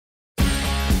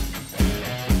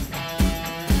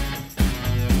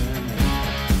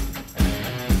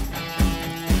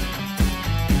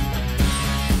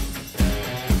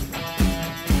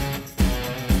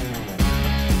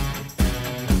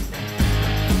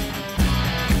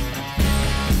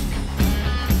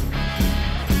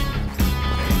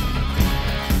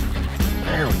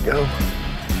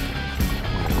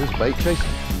bait chasing.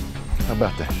 How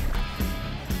about that?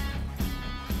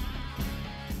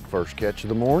 First catch of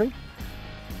the morning.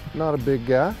 Not a big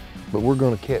guy, but we're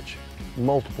gonna catch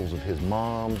multiples of his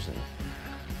moms and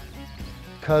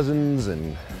cousins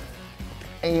and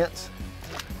aunts.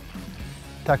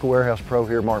 Tackle Warehouse Pro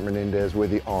here, Mark Menendez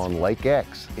with you on Lake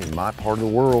X in my part of the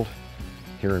world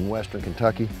here in Western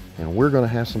Kentucky. And we're gonna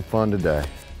have some fun today.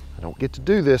 I don't get to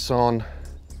do this on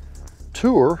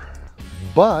tour,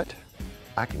 but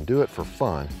I can do it for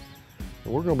fun.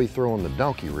 And we're gonna be throwing the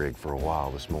donkey rig for a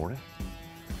while this morning.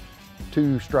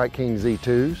 2 Strike King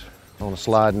Z2s on a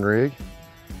sliding rig.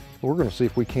 We're gonna see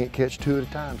if we can't catch 2 at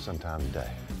a time sometime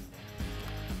today.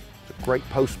 It's a great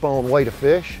post-spawn way to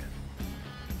fish.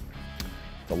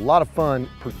 It's a lot of fun,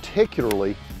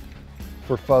 particularly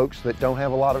for folks that don't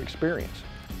have a lot of experience.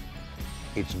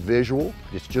 It's visual,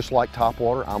 it's just like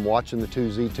topwater. I'm watching the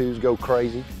 2 Z2s go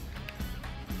crazy.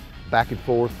 Back and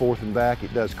forth and back,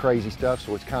 it does crazy stuff,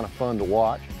 so it's kind of fun to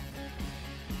watch.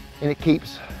 And it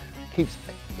keeps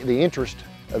the interest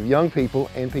of young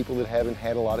people and people that haven't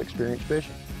had a lot of experience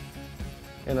fishing.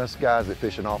 And us guys that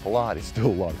fish an awful lot, it's still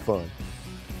a lot of fun.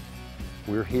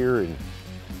 We're here in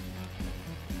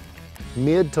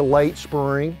mid to late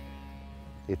spring.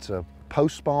 It's a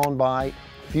post-spawn bite,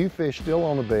 few fish still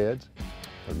on the beds,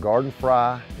 a garden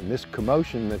fry, and this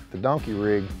commotion that the donkey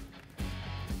rig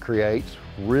creates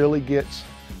really gets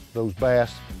those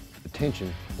bass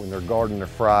attention when they're guarding their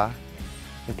fry.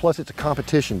 And plus it's a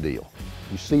competition deal.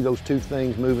 You see those 2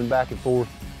 things moving back and forth,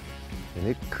 and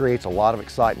it creates a lot of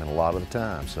excitement a lot of the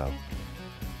time. So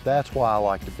that's why I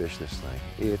like to fish this thing.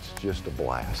 It's just a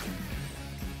blast.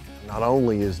 Not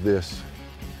only is this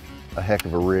a heck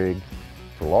of a rig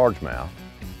for largemouth,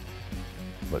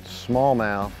 but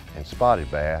smallmouth and spotted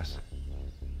bass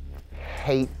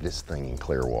hate this thing in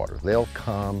clear water. They'll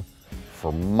come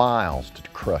for miles to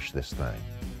crush this thing.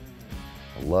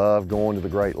 I love going to the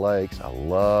Great Lakes. I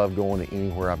love going to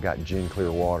anywhere I've got gin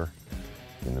clear water,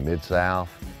 in the Mid-South,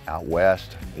 out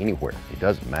west, anywhere. It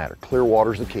doesn't matter. Clear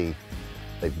water's the key.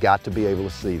 They've got to be able to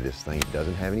see this thing. It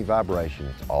doesn't have any vibration.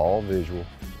 It's all visual.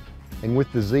 And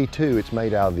with the Z2, it's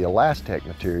made out of the ElazTech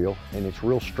material, and it's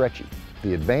real stretchy.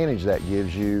 The advantage that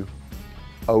gives you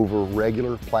over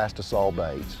regular plastisol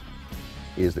baits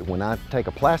is that when I take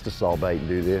a plastisol bait and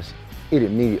do this, it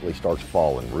immediately starts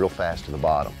falling real fast to the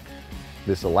bottom.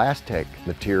 This ElazTech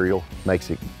material makes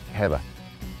it have a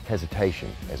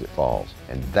hesitation as it falls,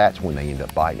 and that's when they end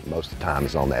up biting it most of the time,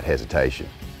 is on that hesitation.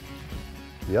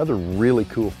 The other really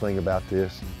cool thing about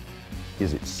this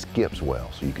is it skips well.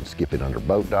 So you can skip it under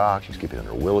boat docks, you can skip it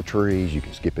under willow trees, you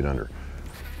can skip it under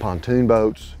pontoon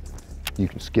boats, you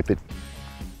can skip it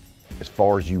as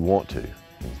far as you want to.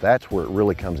 And that's where it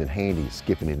really comes in handy, is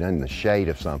skipping it in the shade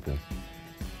of something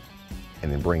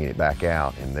and then bringing it back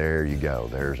out, and there you go.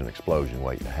 There's an explosion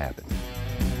waiting to happen.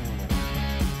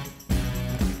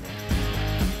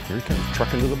 Here he comes,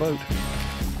 trucking to the boat.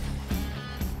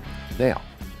 Now,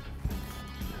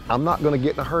 I'm not gonna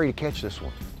get in a hurry to catch this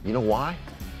one. You know why?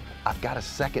 I've got a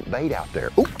second bait out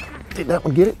there. Oh, did that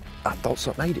one get it? I thought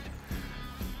something ate it.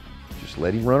 Just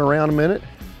let him run around a minute.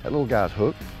 That little guy's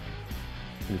hooked.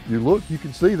 And if you look, you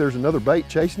can see there's another bait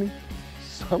chasing him.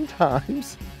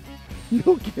 Sometimes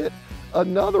you'll get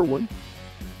another one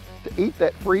to eat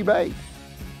that free bait.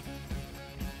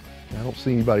 I don't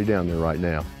see anybody down there right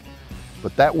now,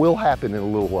 but that will happen in a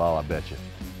little while, I bet you.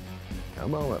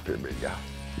 Come on up here, big guy.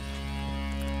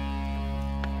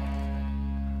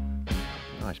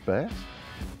 Nice bass,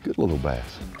 good little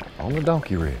bass on the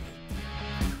donkey rig.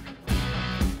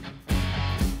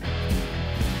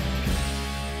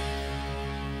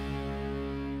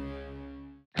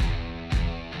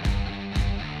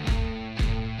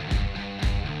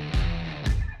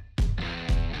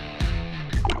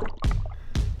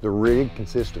 The rig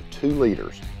consists of 2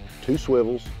 leaders, 2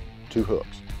 swivels, 2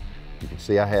 hooks. You can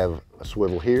see I have a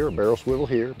swivel here, a barrel swivel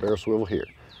here, barrel swivel here.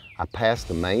 I pass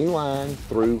the main line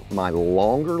through my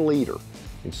longer leader.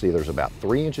 You can see there's about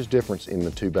 3 inches difference in the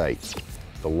 2 baits.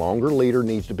 The longer leader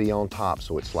needs to be on top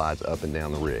so it slides up and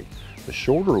down the rig. The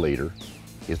shorter leader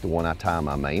is the one I tie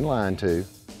my main line to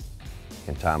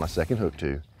and tie my second hook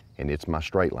to, and it's my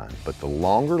straight line. But the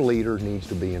longer leader needs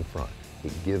to be in front.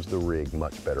 It gives the rig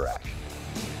much better action.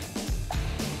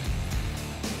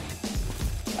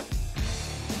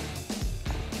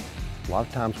 A lot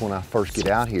of times when I first get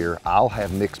out here, I'll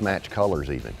have mixed match colors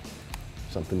even.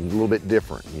 Something a little bit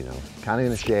different, you know, kind of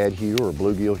in a shad hue or a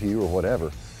bluegill hue or whatever,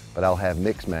 but I'll have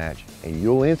mixed match and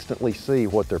you'll instantly see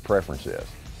what their preference is.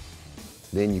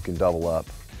 Then you can double up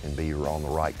and be on the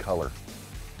right color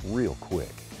real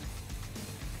quick.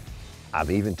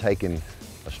 I've even taken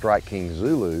a Strike King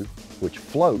Zulu which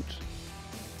floats,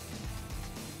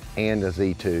 and a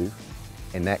Z2,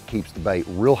 and that keeps the bait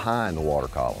real high in the water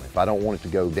column. If I don't want it to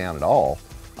go down at all,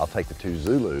 I'll take the 2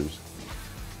 Zulus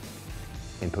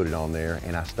and put it on there,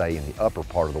 and I stay in the upper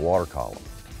part of the water column.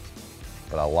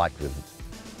 But I like the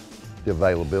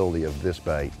availability of this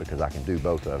bait because I can do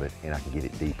both of it and I can get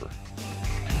it deeper.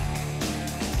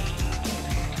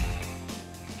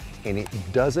 And it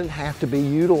doesn't have to be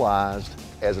utilized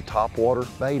as a topwater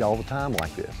bait all the time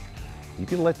like this. You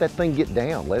can let that thing get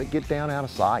down, let it get down out of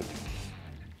sight.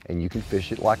 And you can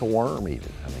fish it like a worm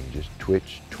even. I mean, just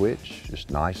twitch, twitch,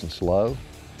 just nice and slow.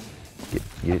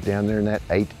 Get it down there in that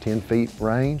 8 to 10 feet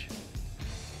range.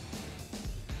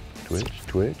 Twitch,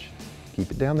 twitch.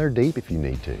 Keep it down there deep if you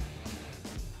need to.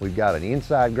 We've got an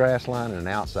inside grass line and an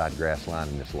outside grass line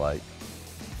in this lake.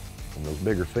 And those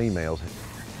bigger females,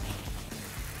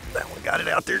 that one got it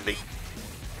out there deep,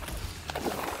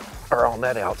 are on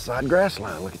that outside grass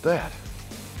line. Look at that.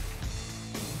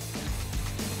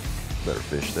 Better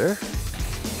fish there.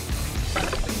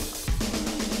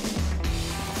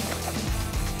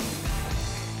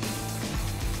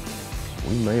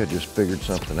 We may have just figured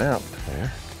something out there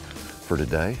for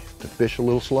today to fish a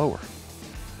little slower.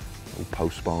 Little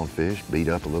post-spawn fish, beat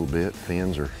up a little bit.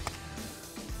 Fins are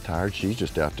tired. She's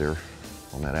just out there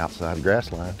on that outside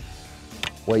grass line,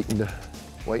 waiting to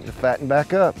fatten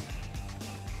back up.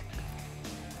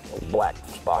 Little black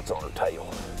spots on her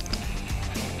tail.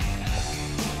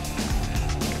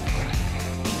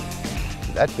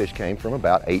 That fish came from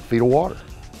about 8 feet of water.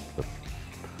 The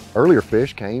earlier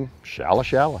fish came shallow,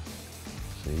 shallow.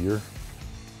 So you're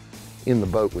in the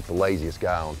boat with the laziest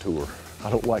guy on tour. I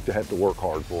don't like to have to work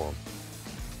hard for them.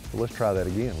 So let's try that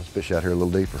again. Let's fish out here a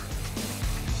little deeper.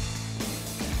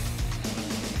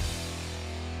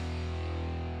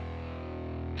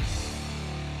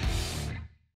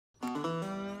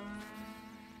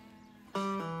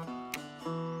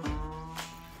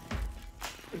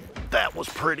 That was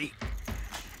pretty.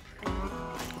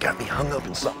 Got me hung up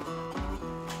in something.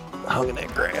 Hung in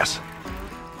that grass.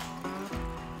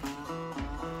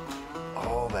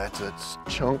 Oh, that's a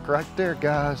chunk right there,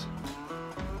 guys.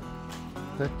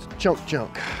 That's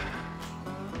chunk.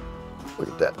 Look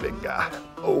at that big guy.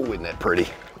 Oh, isn't that pretty?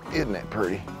 Isn't that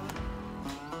pretty?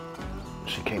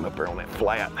 She came up there on that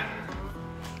flat.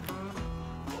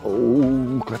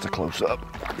 Oh, that's a close-up.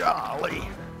 Golly.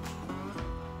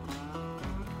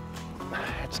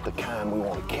 That's the kind we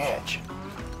want to catch.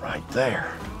 Right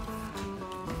there.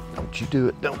 Don't you do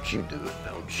it, don't you do it,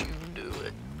 don't you do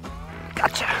it.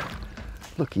 Gotcha.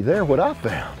 Looky there what I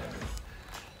found.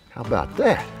 How about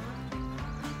that?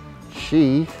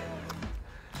 She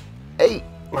ate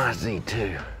my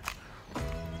Z2.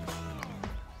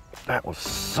 That was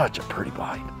such a pretty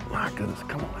bite. My goodness,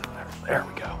 come on in there. There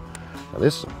we go. Now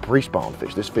this is a pre-spawn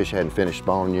fish. This fish hadn't finished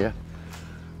spawning yet.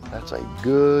 That's a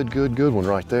good one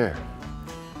right there.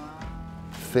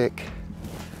 Thick.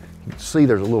 You can see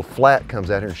there's a little flat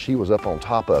comes out here and she was up on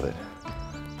top of it.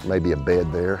 Maybe a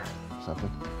bed there,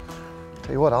 something.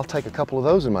 Tell you what, I'll take a couple of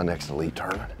those in my next elite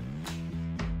tournament.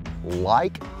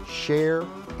 Like, share,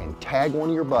 and tag one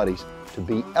of your buddies to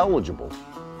be eligible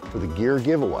for the gear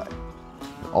giveaway.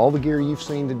 All the gear you've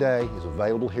seen today is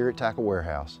available here at Tackle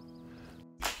Warehouse.